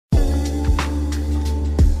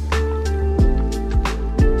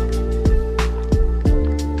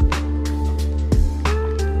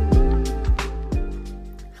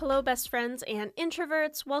Hello, best friends and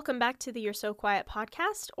introverts. Welcome back to the You're So Quiet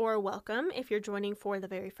podcast, or welcome if you're joining for the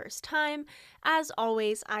very first time. As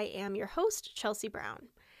always, I am your host, Chelsea Brown.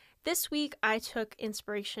 This week, I took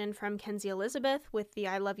inspiration from Kenzie Elizabeth with the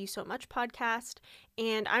I Love You So Much podcast,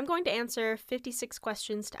 and I'm going to answer 56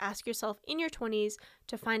 questions to ask yourself in your 20s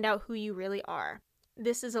to find out who you really are.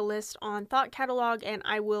 This is a list on Thought Catalog, and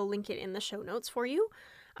I will link it in the show notes for you.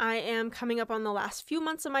 I am coming up on the last few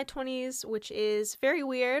months of my 20s, which is very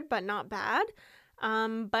weird, but not bad.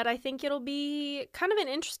 But I think it'll be kind of an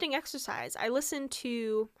interesting exercise. I listened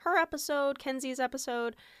to her episode, Kenzie's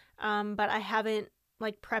episode, but I haven't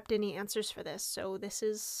prepped any answers for this. So this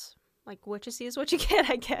is what you see is what you get,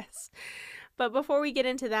 I guess. But before we get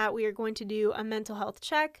into that, we are going to do a mental health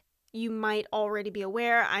check. You might already be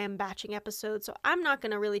aware I am batching episodes, so I'm not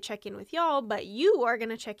going to really check in with y'all, but you are going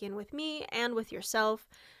to check in with me and with yourself.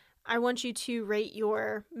 I want you to rate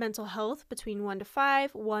your mental health between 1 to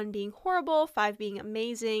 5, 1 being horrible, 5 being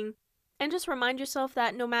amazing, and just remind yourself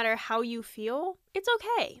that no matter how you feel, it's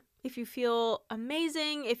okay. If you feel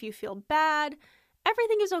amazing, if you feel bad,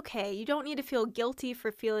 everything is okay. You don't need to feel guilty for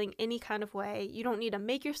feeling any kind of way. You don't need to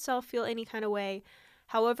make yourself feel any kind of way.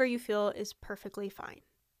 However you feel is perfectly fine.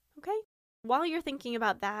 Okay? While you're thinking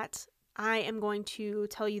about that, I am going to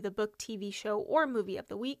tell you the book, TV show, or movie of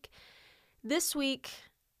the week. This week,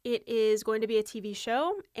 it is going to be a TV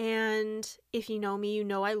show, and if you know me, you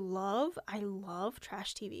know I love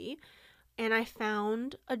trash TV, and I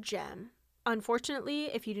found a gem.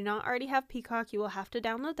 Unfortunately, if you do not already have Peacock, you will have to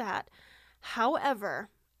download that. However,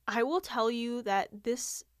 I will tell you that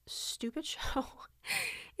this stupid show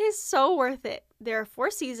is so worth it. There are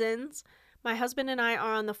 4 seasons. My husband and I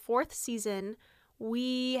are on the 4th season.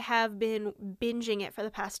 We have been binging it for the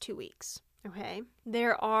past 2 weeks, okay?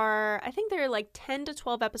 I think there are 10 to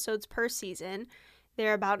 12 episodes per season.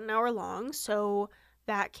 They're about an hour long, so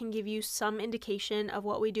that can give you some indication of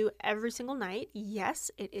what we do every single night. Yes,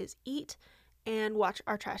 it is eat and watch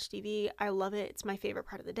our trash TV. I love it. It's my favorite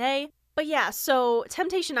part of the day. But yeah, so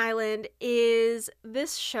Temptation Island is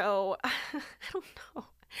this show. I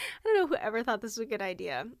don't know who ever thought this was a good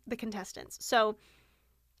idea, the contestants. So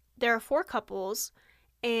there are 4 couples,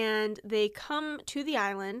 and they come to the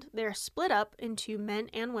island. They're split up into men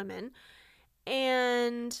and women,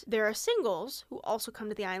 and there are singles who also come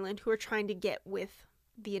to the island who are trying to get with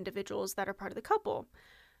the individuals that are part of the couple.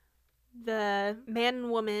 The man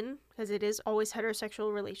and woman, because it is always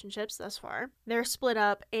heterosexual relationships thus far, they're split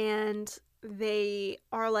up, and they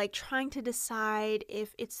are trying to decide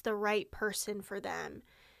if it's the right person for them.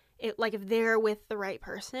 If they're with the right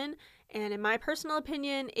person. And in my personal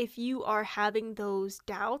opinion, if you are having those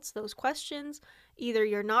doubts, those questions, either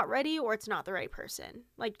you're not ready or it's not the right person.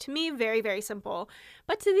 To me, very, very simple.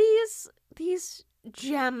 But to these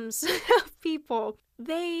gems of people,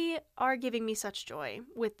 they are giving me such joy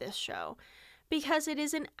with this show because it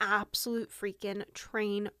is an absolute freaking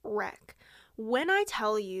train wreck. When I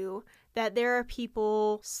tell you that there are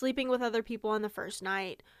people sleeping with other people on the first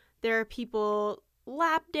night, there are people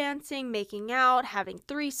lap dancing, making out, having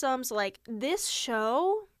threesomes, this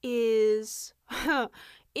show is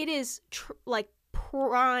it is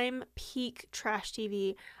prime peak trash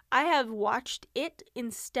TV. I have watched it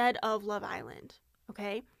instead of Love Island.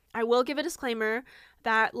 Okay, I will give a disclaimer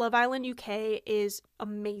that Love Island UK is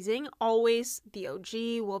amazing. Always the OG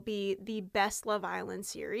will be the best Love Island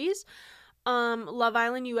series. Love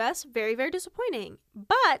Island US, very, very disappointing.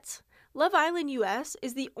 But Love Island US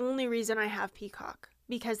is the only reason I have Peacock,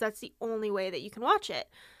 because that's the only way that you can watch it.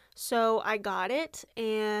 So I got it,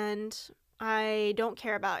 and I don't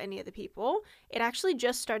care about any of the people. It actually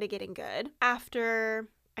just started getting good. After,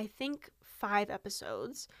 I think, 5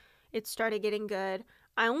 episodes, it started getting good.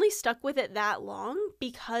 I only stuck with it that long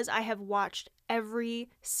because I have watched every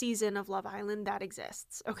season of Love Island that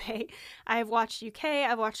exists, okay? I have watched UK,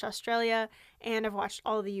 I've watched Australia, and I've watched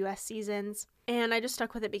all of the US seasons. And I just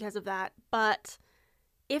stuck with it because of that. But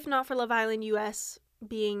if not for Love Island US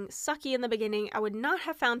being sucky in the beginning, I would not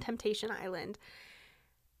have found Temptation Island.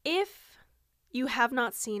 If you have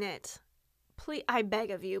not seen it, please, I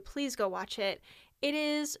beg of you, please go watch it. It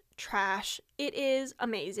is trash. It is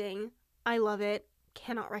amazing. I love it.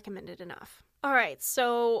 Cannot recommend it enough. All right,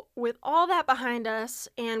 so with all that behind us,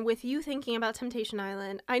 and with you thinking about Temptation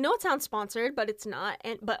Island, I know it sounds sponsored, but it's not.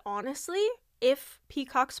 But honestly, if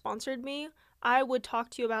Peacock sponsored me, I would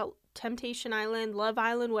talk to you about Temptation Island, Love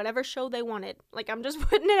Island, whatever show they wanted. I'm just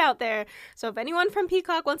putting it out there. So if anyone from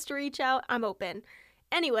Peacock wants to reach out, I'm open.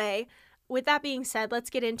 Anyway, with that being said,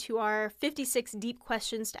 let's get into our 56 deep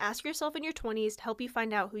questions to ask yourself in your 20s to help you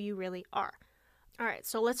find out who you really are. All right,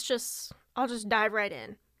 so I'll just dive right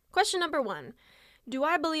in. Question number 1. Do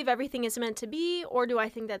I believe everything is meant to be, or do I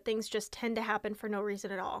think that things just tend to happen for no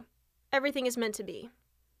reason at all? Everything is meant to be.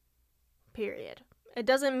 Period. It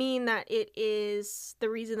doesn't mean that it is the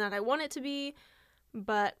reason that I want it to be,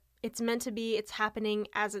 but it's meant to be. It's happening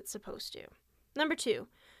as it's supposed to. Number 2,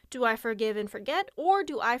 do I forgive and forget, or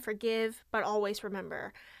do I forgive but always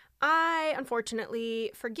remember? I,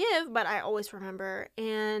 unfortunately, forgive, but I always remember,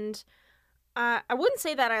 and I wouldn't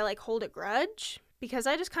say that I, hold a grudge, because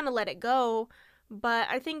I just kind of let it go, but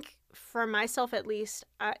I think, for myself at least,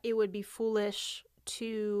 it would be foolish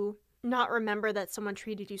to not remember that someone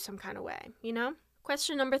treated you some kind of way, you know?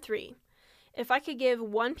 Question number 3. If I could give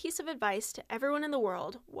one piece of advice to everyone in the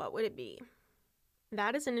world, what would it be?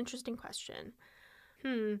 That is an interesting question.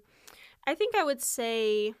 I think I would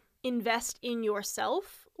say invest in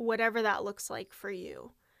yourself, whatever that looks like for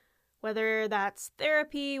you. Whether that's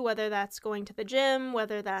therapy, whether that's going to the gym,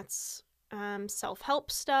 whether that's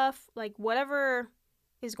self-help stuff, whatever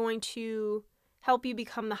is going to help you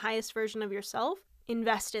become the highest version of yourself,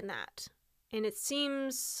 invest in that. And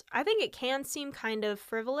I think it can seem kind of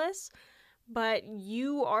frivolous, but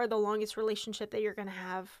you are the longest relationship that you're going to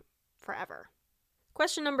have forever.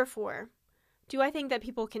 Question number 4. Do I think that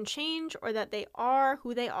people can change, or that they are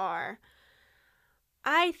who they are?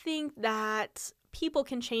 I think that people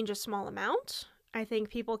can change a small amount. I think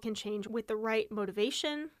people can change with the right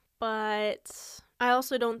motivation, but I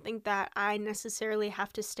also don't think that I necessarily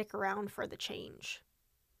have to stick around for the change.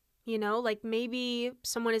 You know, maybe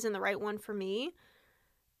someone isn't the right one for me,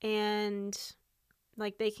 and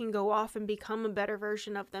they can go off and become a better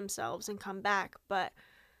version of themselves and come back, but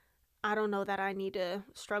I don't know that I need to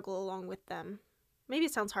struggle along with them. Maybe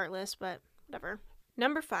it sounds heartless, but whatever.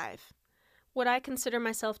 Number 5. Would I consider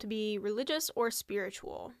myself to be religious or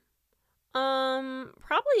spiritual?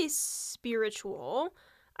 Probably spiritual.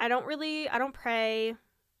 I don't pray.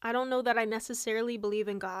 I don't know that I necessarily believe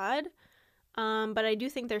in God. But I do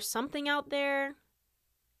think there's something out there.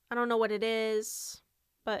 I don't know what it is,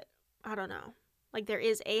 but I don't know. There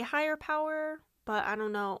is a higher power, but I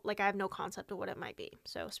don't know. I have no concept of what it might be.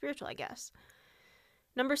 So spiritual, I guess.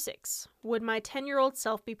 Number 6, would my 10-year-old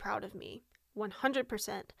self be proud of me?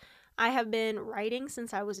 100%. I have been writing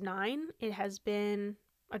since I was 9. It has been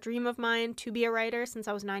a dream of mine to be a writer since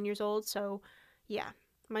I was 9 years old. So yeah,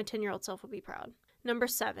 my 10-year-old self would be proud. Number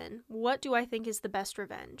 7, what do I think is the best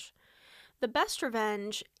revenge? The best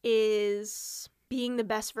revenge is being the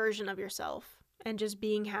best version of yourself and just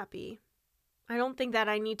being happy. I don't think that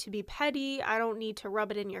I need to be petty. I don't need to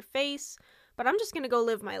rub it in your face, but I'm just going to go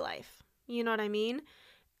live my life. You know what I mean?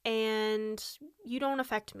 And you don't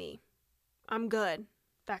affect me. I'm good.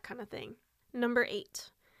 That kind of thing. Number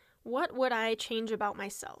 8, what would I change about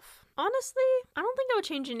myself? Honestly, I don't think I would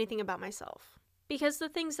change anything about myself, because the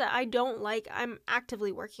things that I don't like, I'm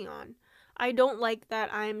actively working on. I don't like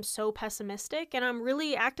that I'm so pessimistic, and I'm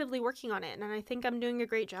really actively working on it, and I think I'm doing a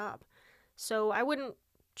great job. So I wouldn't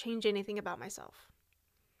change anything about myself.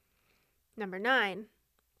 Number 9,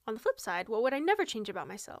 on the flip side, what would I never change about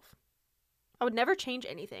myself? I would never change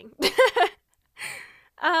anything.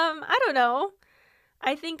 I don't know.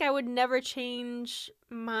 I think I would never change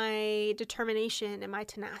my determination and my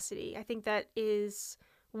tenacity. I think that is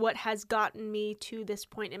what has gotten me to this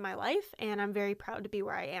point in my life, and I'm very proud to be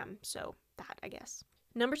where I am. So that, I guess.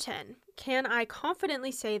 Number 10, can I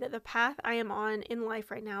confidently say that the path I am on in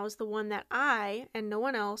life right now is the one that I and no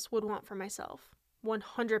one else would want for myself?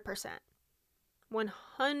 100%.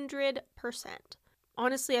 100%.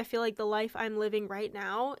 Honestly, I feel like the life I'm living right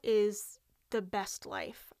now is the best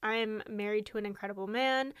life. I'm married to an incredible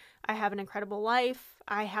man. I have an incredible life.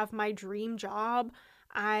 I have my dream job.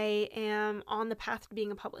 I am on the path to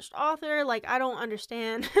being a published author. I don't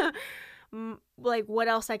understand what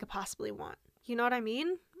else I could possibly want. You know what I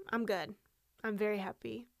mean? I'm good. I'm very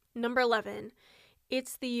happy. Number 11,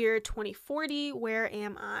 it's the year 2040. Where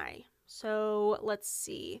am I? So let's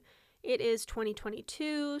see. It is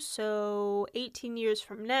 2022, so 18 years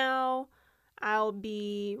from now, I'll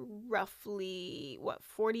be roughly,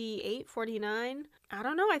 48, 49? I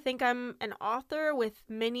don't know. I think I'm an author with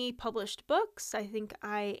many published books. I think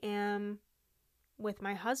I am with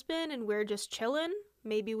my husband and we're just chilling.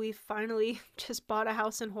 Maybe we finally just bought a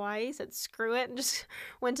house in Hawaii, said screw it, and just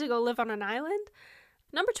went to go live on an island.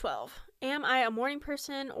 Number 12, am I a morning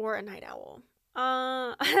person or a night owl?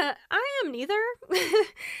 I am neither.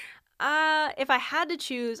 If I had to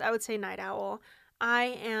choose, I would say night owl.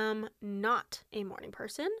 I am not a morning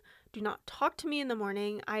person. Do not talk to me in the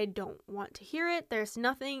morning. I don't want to hear it. There's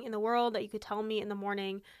nothing in the world that you could tell me in the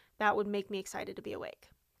morning that would make me excited to be awake.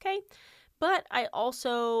 Okay? But I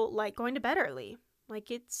also like going to bed early.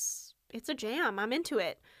 It's a jam. I'm into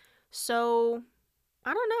it. So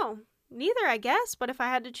I don't know. Neither, I guess, but if I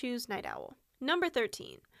had to choose, night owl. Number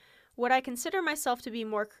 13. Would I consider myself to be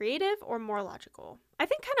more creative or more logical? I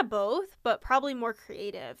think kind of both, but probably more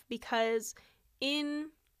creative, because in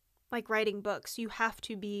like writing books, you have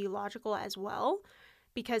to be logical as well,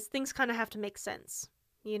 because things kind of have to make sense.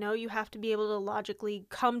 You know, you have to be able to logically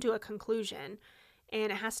come to a conclusion,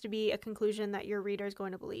 and it has to be a conclusion that your reader is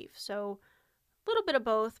going to believe. So a little bit of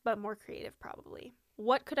both, but more creative probably.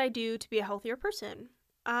 What could I do to be a healthier person?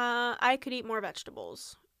 I could eat more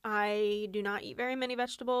vegetables. I do not eat very many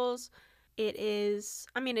vegetables. It is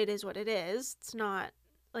what it is. It's not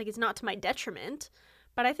to my detriment,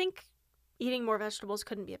 but I think eating more vegetables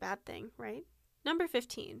couldn't be a bad thing, right? Number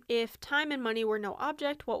 15. If time and money were no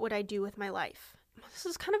object, what would I do with my life? This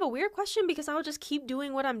is kind of a weird question because I would just keep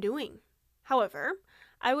doing what I'm doing. However,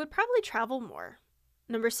 I would probably travel more.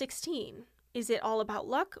 Number 16. Is it all about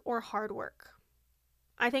luck or hard work?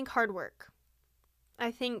 I think hard work. I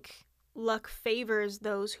think luck favors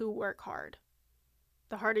those who work hard.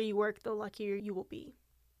 The harder you work, the luckier you will be.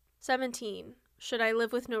 17. Should I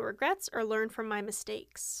live with no regrets or learn from my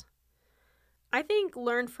mistakes? I think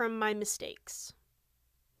learn from my mistakes,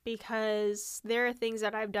 because there are things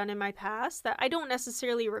that I've done in my past that I don't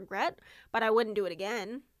necessarily regret, but I wouldn't do it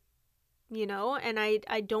again, you know? And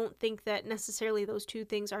I don't think that necessarily those two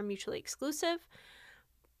things are mutually exclusive,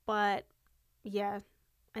 but yeah,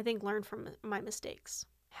 I think learn from my mistakes.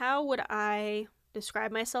 How would I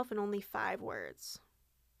describe myself in only 5 words?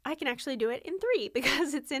 I can actually do it in 3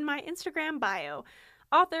 because it's in my Instagram bio.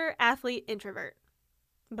 Author, athlete, introvert.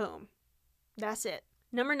 Boom. That's it.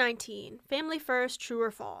 Number 19. Family first, true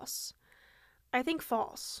or false? I think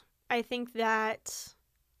false. I think that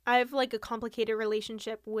I have like a complicated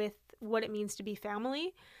relationship with what it means to be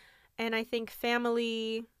family. And I think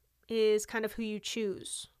family is kind of who you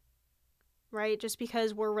choose, right? Just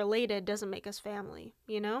because we're related doesn't make us family,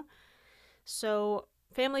 you know? So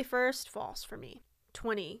family first, false for me.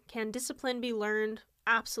 20. Can discipline be learned?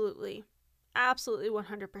 Absolutely. Absolutely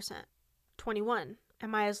 100%. 21.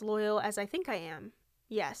 Am I as loyal as I think I am?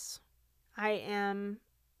 Yes. I am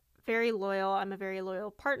very loyal. I'm a very loyal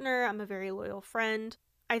partner. I'm a very loyal friend.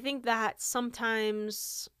 I think that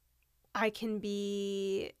sometimes I can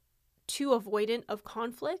be too avoidant of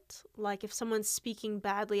conflict. Like if someone's speaking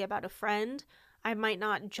badly about a friend, I might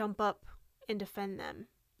not jump up and defend them.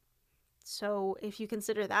 So if you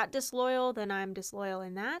consider that disloyal, then I'm disloyal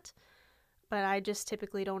in that. But I just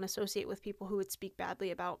typically don't associate with people who would speak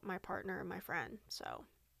badly about my partner or my friend. So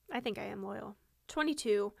I think I am loyal.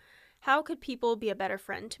 22. How could people be a better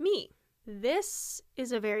friend to me? This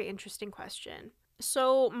is a very interesting question.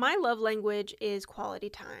 So my love language is quality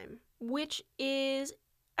time, which is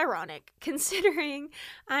ironic considering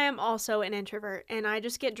I am also an introvert and I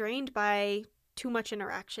just get drained by too much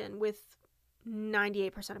interaction with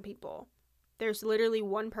 98% of people. There's literally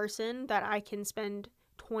one person that I can spend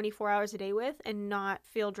 24 hours a day with and not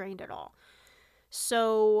feel drained at all.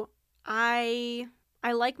 So I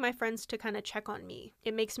like my friends to kind of check on me.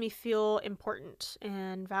 It makes me feel important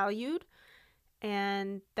and valued,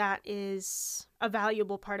 and that is a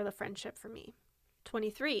valuable part of a friendship for me.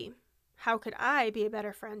 23. How could I be a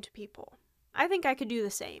better friend to people? I think I could do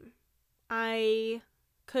the same. I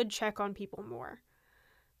could check on people more.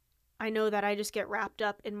 I know that I just get wrapped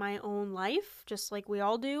up in my own life, just like we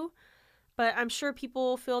all do, but I'm sure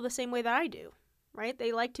people feel the same way that I do, right?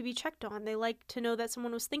 They like to be checked on. They like to know that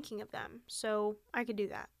someone was thinking of them, so I could do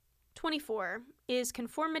that. 24. Is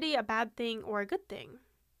conformity a bad thing or a good thing?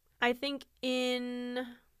 I think in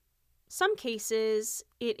some cases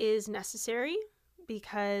it is necessary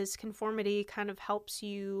because conformity kind of helps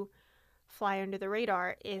you fly under the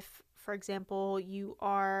radar if, for example, you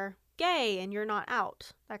are gay and you're not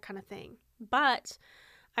out, that kind of thing. But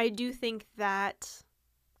I do think that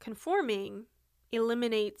conforming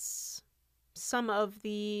eliminates some of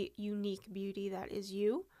the unique beauty that is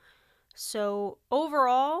you. So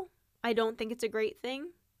overall, I don't think it's a great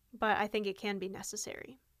thing, but I think it can be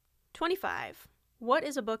necessary. 25. What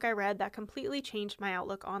is a book I read that completely changed my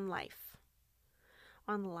outlook on life?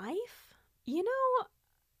 On life? You know,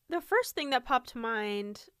 the first thing that popped to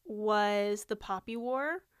mind was The Poppy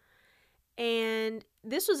War. And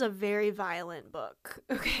this was a very violent book.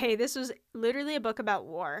 Okay, this was literally a book about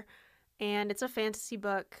war. And it's a fantasy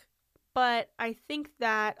book. But I think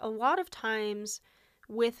that a lot of times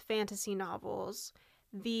with fantasy novels,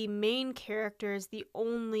 the main character is the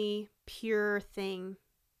only pure thing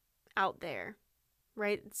out there,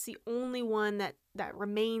 right? It's the only one that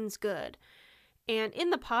remains good. And in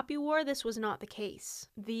The Poppy War, this was not the case.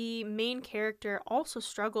 The main character also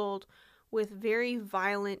struggled with very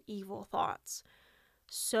violent, evil thoughts.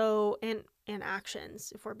 So, and and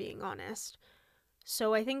actions, if we're being honest.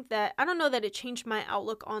 So I think that, I don't know that it changed my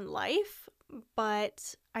outlook on life,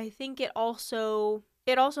 but I think it also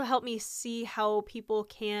helped me see how people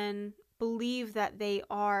can believe that they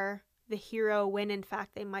are the hero when in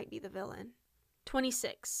fact they might be the villain.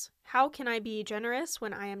 26. How can I be generous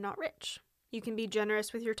when I am not rich? You can be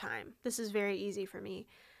generous with your time. This is very easy for me.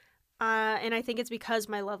 And I think it's because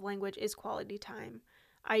my love language is quality time.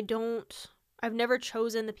 I've never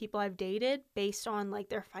chosen the people I've dated based on like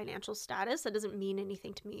their financial status. That doesn't mean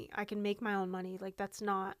anything to me. I can make my own money. Like that's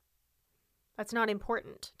not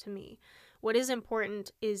important to me. What is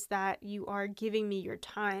important is that you are giving me your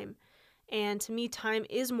time. And to me, time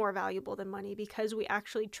is more valuable than money because we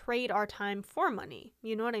actually trade our time for money.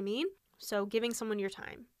 You know what I mean? So giving someone your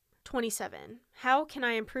time. 27. How can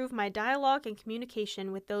I improve my dialogue and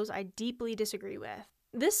communication with those I deeply disagree with?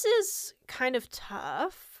 This is kind of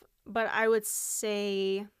tough, but I would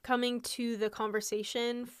say coming to the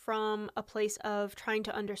conversation from a place of trying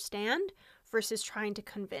to understand versus trying to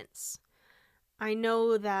convince. I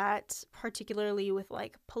know that particularly with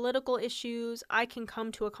like political issues, I can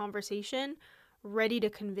come to a conversation ready to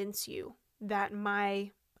convince you that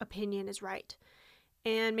my opinion is right.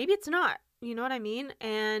 And maybe it's not, you know what I mean?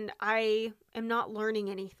 And I am not learning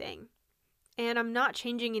anything. And I'm not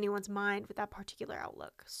changing anyone's mind with that particular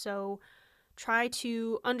outlook. So try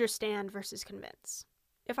to understand versus convince.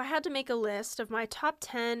 If I had to make a list of my top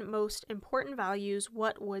 10 most important values,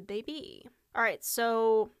 what would they be? All right,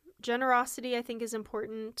 so generosity, I think, is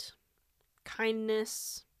important.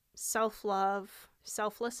 Kindness, self-love,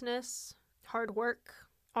 selflessness, hard work,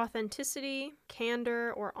 authenticity,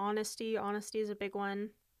 candor or honesty. Honesty is a big one.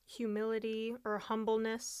 Humility or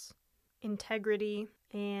humbleness, integrity,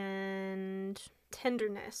 and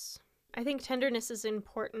tenderness. I think tenderness is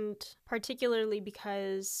important, particularly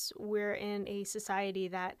because we're in a society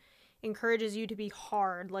that encourages you to be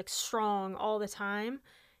hard, like strong all the time.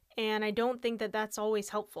 And I don't think that that's always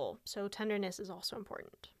helpful. So tenderness is also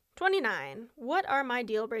important. 29. What are my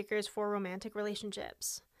deal breakers for romantic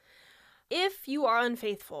relationships? If you are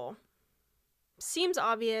unfaithful, seems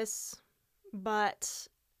obvious, but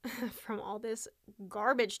from all this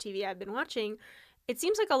garbage TV I've been watching, it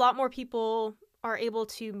seems like a lot more people are able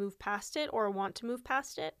to move past it or want to move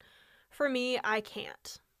past it. For me, I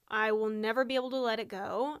can't. I will never be able to let it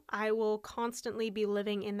go. I will constantly be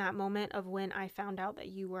living in that moment of when I found out that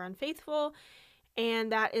you were unfaithful,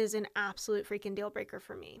 and that is an absolute freaking deal breaker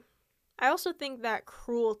for me. I also think that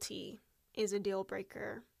cruelty is a deal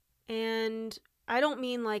breaker. And I don't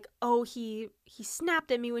mean like, oh, he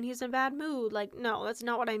snapped at me when he's in a bad mood. Like, no, that's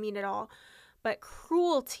not what I mean at all. But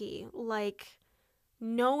cruelty, like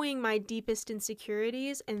knowing my deepest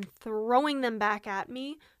insecurities and throwing them back at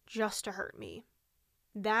me just to hurt me.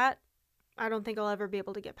 That, I don't think I'll ever be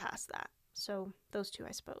able to get past that. So those two,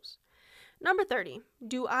 I suppose. Number 30,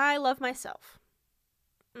 do I love myself?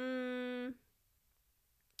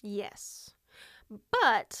 Yes.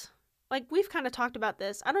 But, like we've kind of talked about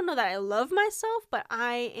this, I don't know that I love myself, but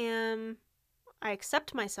I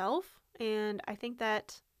accept myself, and I think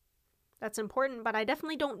that that's important, but I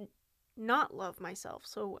definitely don't not love myself.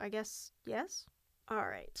 So I guess yes. All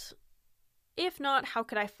right. If not, how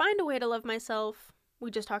could I find a way to love myself?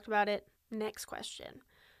 We just talked about it. Next question.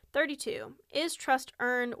 32. Is trust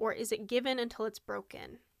earned or is it given until it's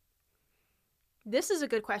broken? This is a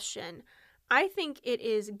good question. I think it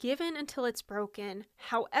is given until it's broken.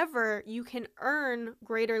 However, you can earn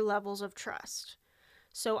greater levels of trust.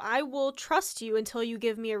 So I will trust you until you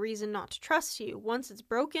give me a reason not to trust you. Once it's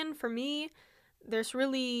broken, for me, there's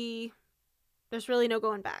really no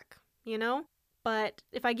going back, you know? But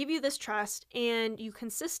if I give you this trust and you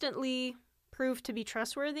consistently prove to be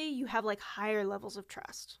trustworthy, you have like higher levels of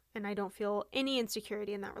trust. And I don't feel any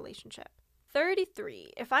insecurity in that relationship.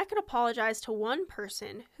 33. If I could apologize to one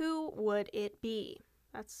person, who would it be?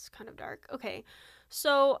 That's kind of dark. Okay,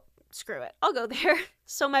 so screw it. I'll go there.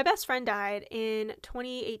 So my best friend died in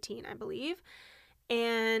 2018, I believe.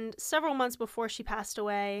 And several months before she passed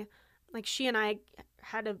away, like she and I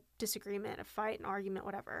had a disagreement, a fight, an argument,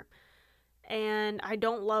 whatever. And I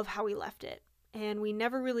don't love how we left it. And we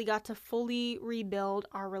never really got to fully rebuild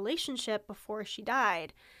our relationship before she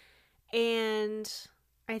died. And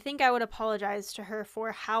I think I would apologize to her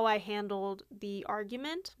for how I handled the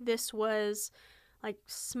argument. This was like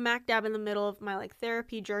smack dab in the middle of my like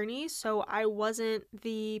therapy journey, so I wasn't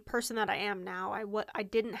the person that I am now. I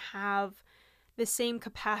didn't have the same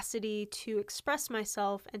capacity to express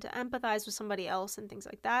myself and to empathize with somebody else and things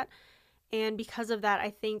like that. And because of that,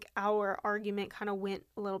 I think our argument kind of went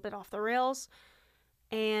a little bit off the rails.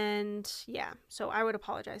 And yeah, so I would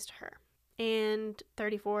apologize to her. And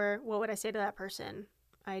 34, what would I say to that person?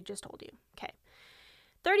 I just told you. Okay.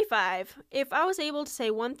 35, if I was able to say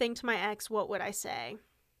one thing to my ex, what would I say?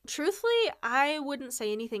 Truthfully, I wouldn't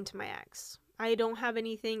say anything to my ex. I don't have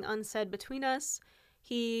anything unsaid between us.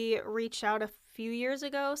 He reached out a few years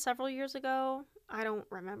ago, several years ago. I don't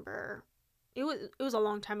remember. It was a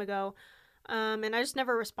long time ago. And I just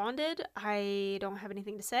never responded. I don't have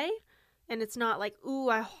anything to say. And it's not like, ooh,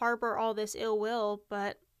 I harbor all this ill will,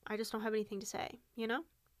 but I just don't have anything to say, you know?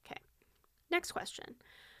 Okay. Next question.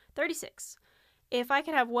 36. If I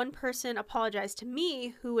could have one person apologize to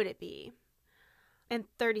me, who would it be? And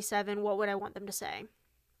 37, what would I want them to say?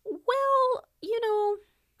 Well,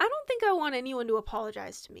 I don't think I want anyone to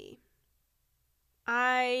apologize to me.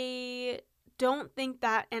 I don't think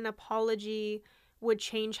that an apology would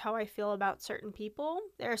change how I feel about certain people.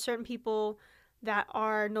 There are certain people that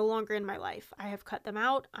are no longer in my life. I have cut them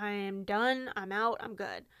out. I am done. I'm out. I'm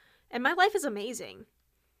good. And my life is amazing.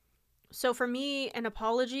 So for me, an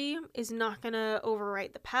apology is not going to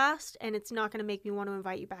overwrite the past, and it's not going to make me want to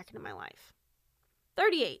invite you back into my life.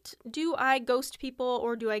 38. Do I ghost people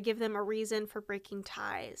or do I give them a reason for breaking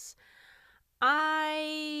ties?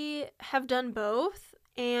 I have done both,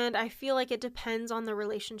 and I feel like it depends on the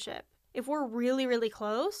relationship. If we're really, really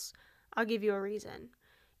close, I'll give you a reason.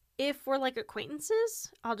 If we're like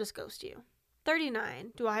acquaintances, I'll just ghost you.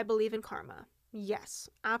 39. Do I believe in karma? Yes,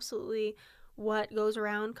 absolutely. What goes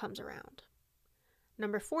around comes around.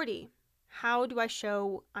 Number 40. How do I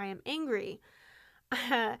show I am angry?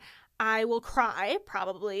 I will cry,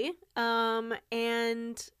 probably,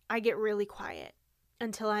 and I get really quiet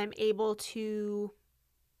until I'm able to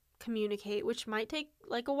communicate, which might take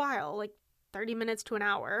like a while, like 30 minutes to an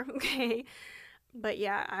hour, okay? But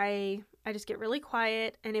yeah, I just get really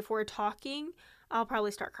quiet, and if we're talking, I'll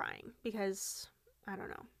probably start crying because, I don't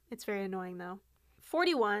know, it's very annoying though.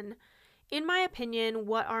 41, in my opinion,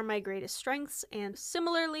 what are my greatest strengths? And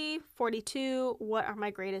similarly, 42, what are my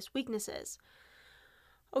greatest weaknesses?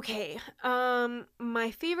 Okay,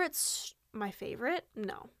 my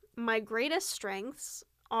greatest strengths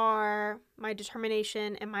are my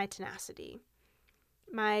determination and my tenacity.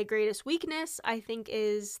 My greatest weakness, I think,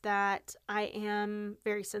 is that I am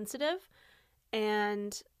very sensitive,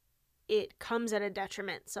 and it comes at a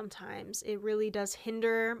detriment sometimes. It really does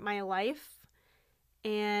hinder my life,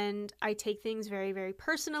 and I take things very, very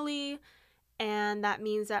personally, and that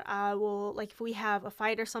means that I will, like, if we have a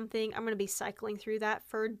fight or something, I'm going to be cycling through that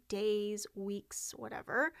for days, weeks,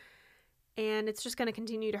 whatever, and it's just going to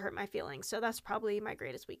continue to hurt my feelings, so that's probably my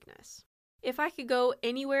greatest weakness. If I could go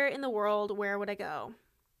anywhere in the world, where would I go?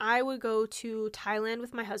 I would go to Thailand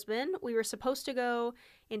with my husband. We were supposed to go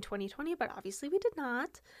in 2020, but obviously we did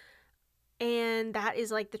not. And that is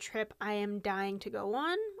like the trip I am dying to go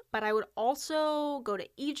on. But I would also go to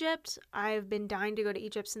Egypt. I've been dying to go to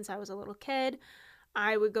Egypt since I was a little kid.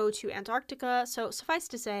 I would go to Antarctica. So suffice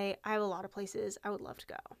to say, I have a lot of places I would love to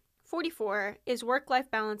go. 44, is work-life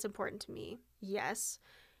balance important to me? Yes.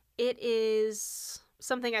 It is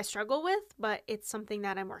something I struggle with, but it's something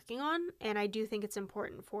that I'm working on, and I do think it's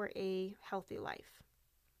important for a healthy life.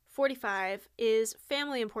 45, is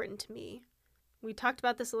family important to me? We talked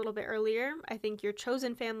about this a little bit earlier. I think your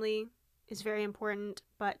chosen family is very important,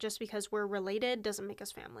 but just because we're related doesn't make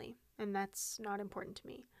us family, and that's not important to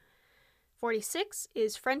me. 46,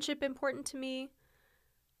 is friendship important to me?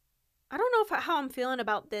 I don't know how I'm feeling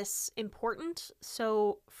about this important,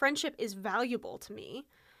 so friendship is valuable to me.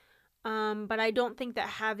 But I don't think that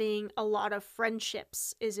having a lot of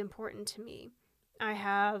friendships is important to me. I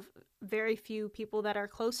have very few people that are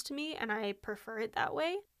close to me, and I prefer it that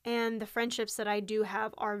way. And the friendships that I do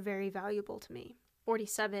have are very valuable to me.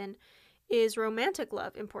 47, is romantic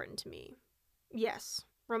love important to me? Yes,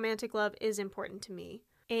 romantic love is important to me.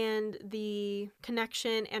 And the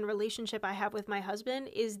connection and relationship I have with my husband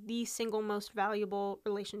is the single most valuable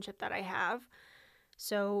relationship that I have.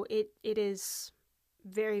 So it is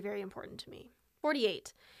very, very important to me.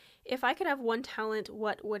 48. If I could have one talent,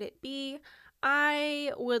 what would it be?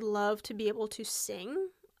 I would love to be able to sing.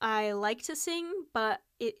 I like to sing, but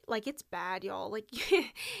it's bad, y'all. Like,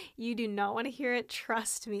 you do not want to hear it.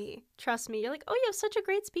 Trust me. Trust me. You're like, oh, you have such a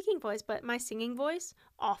great speaking voice, but my singing voice,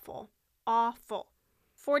 awful. Awful.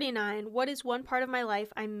 49. What is one part of my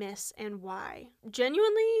life I miss and why?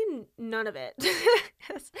 Genuinely, none of it.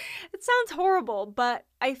 It sounds horrible, but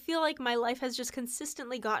I feel like my life has just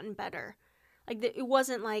consistently gotten better. Like, it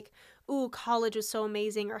wasn't like, ooh, college was so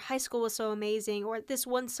amazing, or high school was so amazing, or this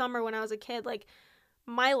one summer when I was a kid. Like,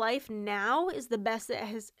 my life now is the best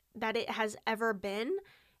that it has ever been,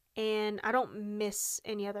 and I don't miss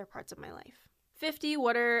any other parts of my life. 50.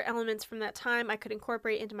 What are elements from that time I could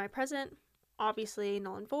incorporate into my present? Obviously,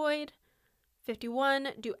 null and void. 51,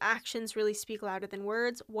 do actions really speak louder than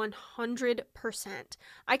words? 100%.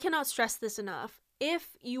 I cannot stress this enough. If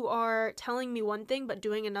you are telling me one thing but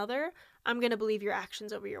doing another, I'm going to believe your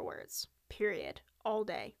actions over your words. Period. All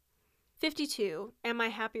day. 52, am I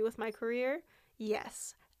happy with my career?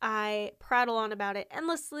 Yes. I prattle on about it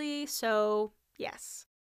endlessly, so yes.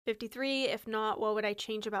 53, if not, what would I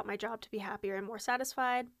change about my job to be happier and more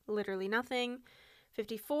satisfied? Literally nothing.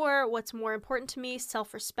 54, what's more important to me,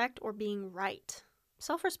 self-respect or being right?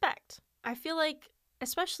 Self-respect. I feel like,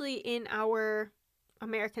 especially in our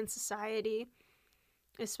American society,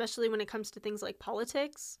 especially when it comes to things like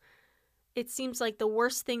politics, it seems like the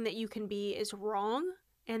worst thing that you can be is wrong,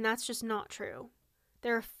 and that's just not true.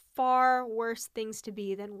 There are far worse things to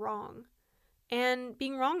be than wrong. And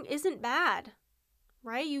being wrong isn't bad,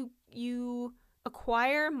 right? You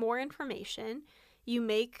acquire more information, you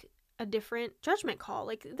make a different judgment call.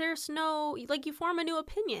 Like, there's no, like, you form a new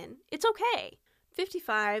opinion. It's okay.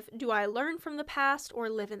 55, do I learn from the past or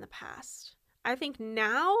live in the past? I think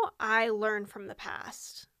now I learn from the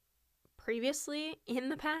past. Previously, in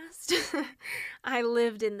the past, I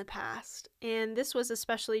lived in the past. And this was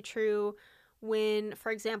especially true when,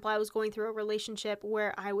 for example, I was going through a relationship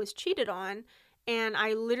where I was cheated on and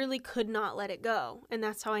I literally could not let it go. And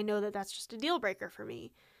that's how I know that that's just a deal breaker for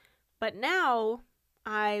me. But now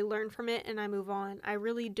I learn from it and I move on. I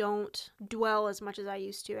really don't dwell as much as I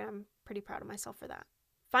used to, and I'm pretty proud of myself for that.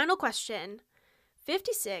 Final question,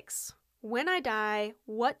 56. When I die,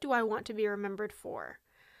 what do I want to be remembered for?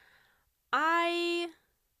 I'm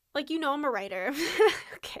a writer.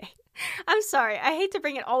 Okay. I'm sorry. I hate to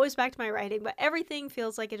bring it always back to my writing, but everything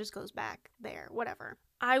feels like it just goes back there. Whatever.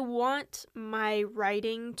 I want my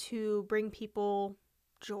writing to bring people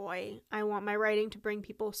joy. I want my writing to bring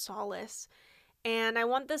people solace. And I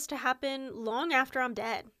want this to happen long after I'm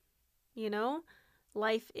dead. You know,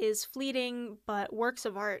 life is fleeting, but works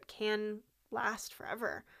of art can last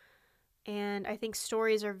forever. And I think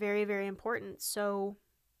stories are very, very important. So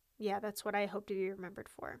yeah, that's what I hope to be remembered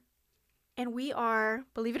for. And we are,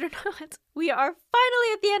 believe it or not, we are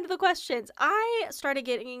finally at the end of the questions. I started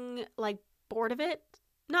getting bored of it.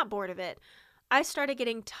 Not bored of it. I started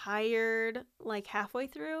getting tired halfway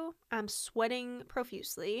through. I'm sweating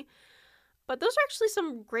profusely. But those are actually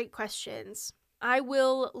some great questions. I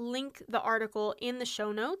will link the article in the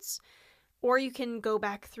show notes, or you can go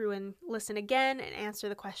back through and listen again and answer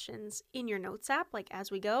the questions in your notes app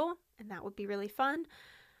as we go, and that would be really fun.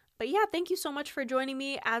 But yeah, thank you so much for joining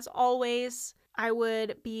me. As always, I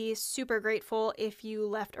would be super grateful if you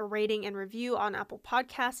left a rating and review on Apple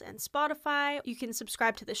Podcasts and Spotify. You can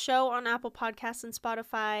subscribe to the show on Apple Podcasts and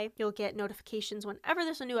Spotify. You'll get notifications whenever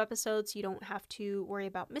there's a new episode, so you don't have to worry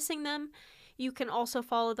about missing them. You can also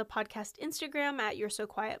follow the podcast Instagram at You're So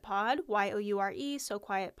Quiet Pod, YOURE, So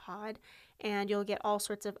Quiet Pod, and you'll get all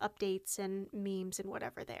sorts of updates and memes and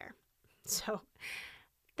whatever there. So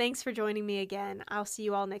thanks for joining me again. I'll see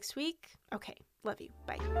you all next week. Okay, love you.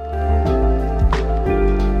 Bye.